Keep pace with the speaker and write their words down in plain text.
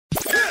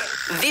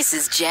This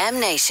is Jam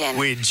Nation.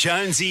 With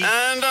Jonesy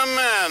and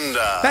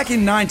Amanda. Back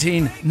in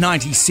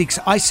 1996,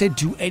 I said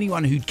to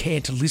anyone who'd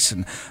care to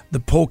listen, the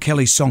Paul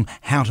Kelly song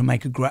 "How to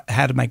Make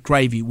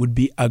Gravy" would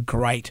be a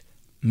great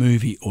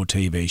movie or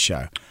TV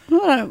show.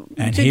 Oh,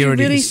 And did here you it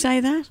really is. say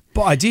that?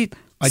 But I did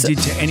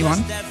to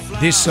anyone.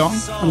 This song,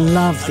 I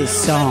love this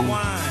song.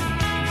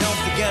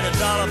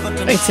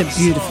 It's a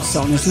beautiful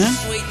song, isn't it?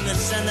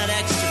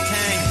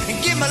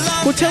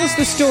 Well, tell us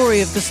the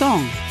story of the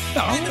song.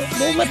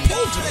 well, let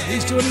Paul do it.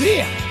 He's doing it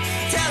here.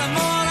 Tell 'em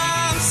all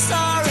I'm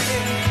sorry.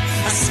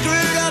 I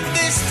screwed up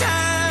this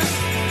time.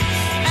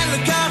 And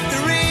look after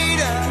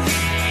Rita.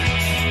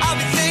 I'll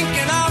be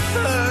thinking of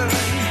her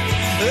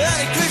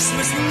early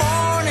Christmas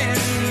morning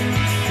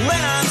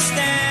when I'm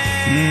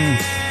standing.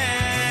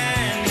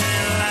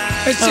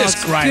 It's just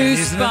it's great,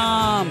 isn't it?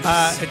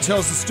 goosebumps. It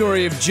tells the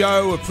story of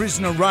Joe, a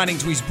prisoner, writing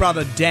to his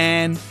brother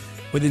Dan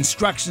with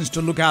instructions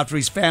to look after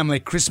his family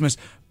at Christmas,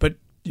 but,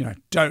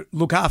 don't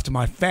look after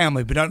my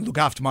family, but don't look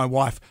after my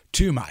wife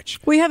too much.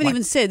 We haven't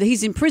even said that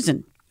he's in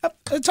prison.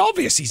 It's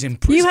obvious he's in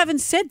prison. You haven't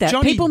said that.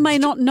 Johnny- People may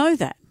not know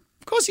that.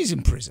 Of course he's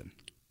in prison.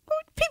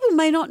 People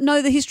may not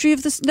know the history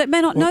of this. That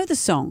may not know the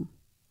song.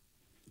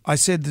 I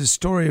said the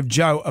story of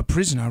Joe, a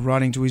prisoner,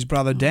 writing to his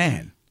brother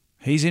Dan.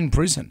 He's in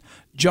prison.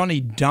 Johnny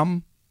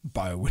Dumbo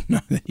would know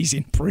that he's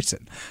in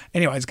prison.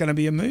 Anyway, it's going to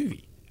be a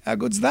movie. How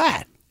good's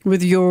that?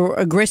 With your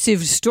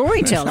aggressive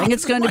storytelling,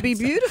 it's going to be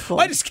beautiful.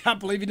 I just can't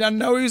believe you don't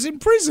know he was in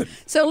prison.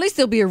 So at least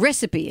there'll be a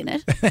recipe in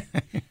it.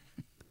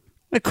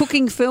 A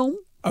cooking film.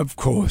 Of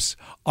course.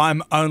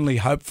 I'm only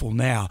hopeful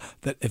now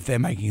that if they're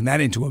making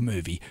that into a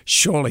movie,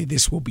 surely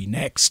this will be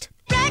next.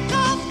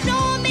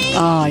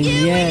 Ah,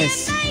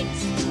 yes.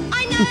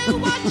 I know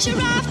what you're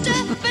after,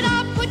 but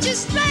I'll put you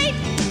straight.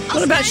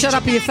 What about Shut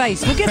Up Your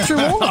Face? We'll get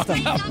through all of them.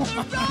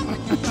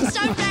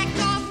 So back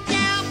off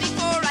now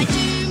before I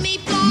do me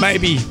blind.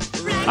 Maybe.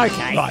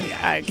 Okay. Right,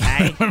 yeah.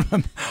 Okay.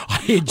 I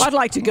hear, I'd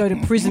like to go to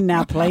prison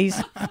now,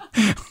 please.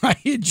 I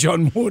hear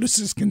John Waters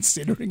is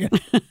considering it.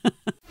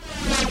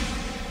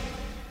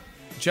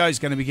 Joe's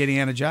going to be getting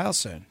out of jail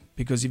soon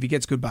because if he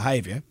gets good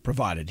behaviour,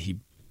 provided he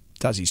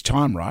does his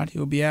time right,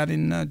 he'll be out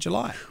in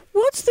July.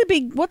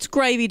 What's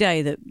Gravy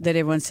Day that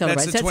everyone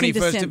celebrates? That's the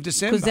 21st of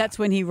December. Because that's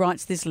when he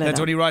writes this letter. That's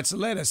when he writes the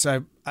letter.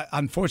 So,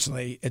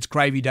 unfortunately, it's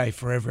Gravy Day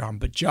for everyone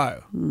but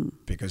Joe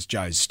because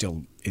Joe's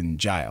still in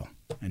jail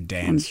and And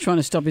Dan's. he's trying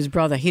to stop his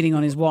brother hitting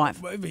on his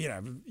wife. Well,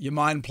 your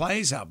mind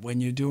plays up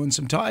when you're doing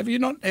some time. Have you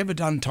not ever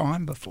done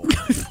time before?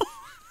 Christmas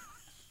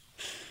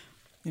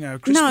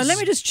No, let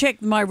me just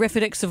check my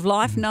Refidex of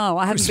life. No,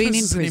 I haven't been in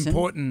Christmas is prison. an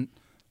important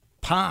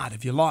part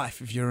of your life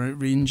if you're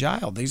in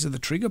jail. These are the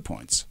trigger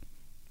points.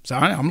 So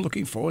I'm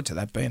looking forward to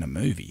that being a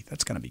movie.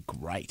 That's going to be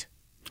great.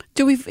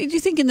 Do you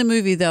think in the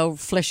movie they'll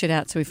flesh it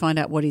out so we find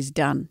out what he's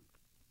done?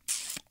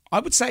 I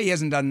would say he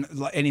hasn't done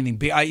anything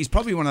big. He's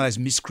probably one of those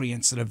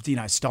miscreants that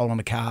have, stolen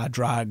a car,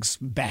 drugs,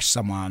 bashed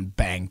someone,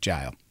 bang,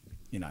 jail.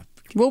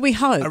 Well, we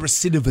hope. A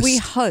recidivist. We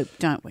hope,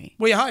 don't we?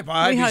 We hope.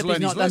 I hope he's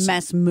learned not his lesson. a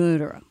mass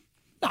murderer.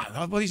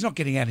 No, well, he's not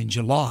getting out in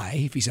July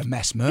if he's a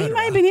mass murderer. He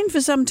may have been in for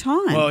some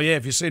time. Well, yeah,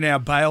 if you've seen our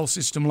bail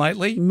system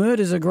lately.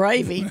 Murders are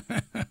gravy.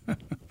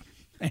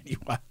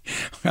 Anyway,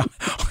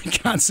 I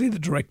can't see the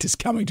directors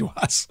coming to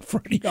us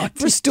for any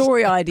ideas. For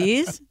story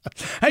ideas.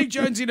 Hey,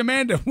 Jonesy and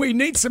Amanda, we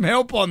need some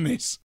help on this.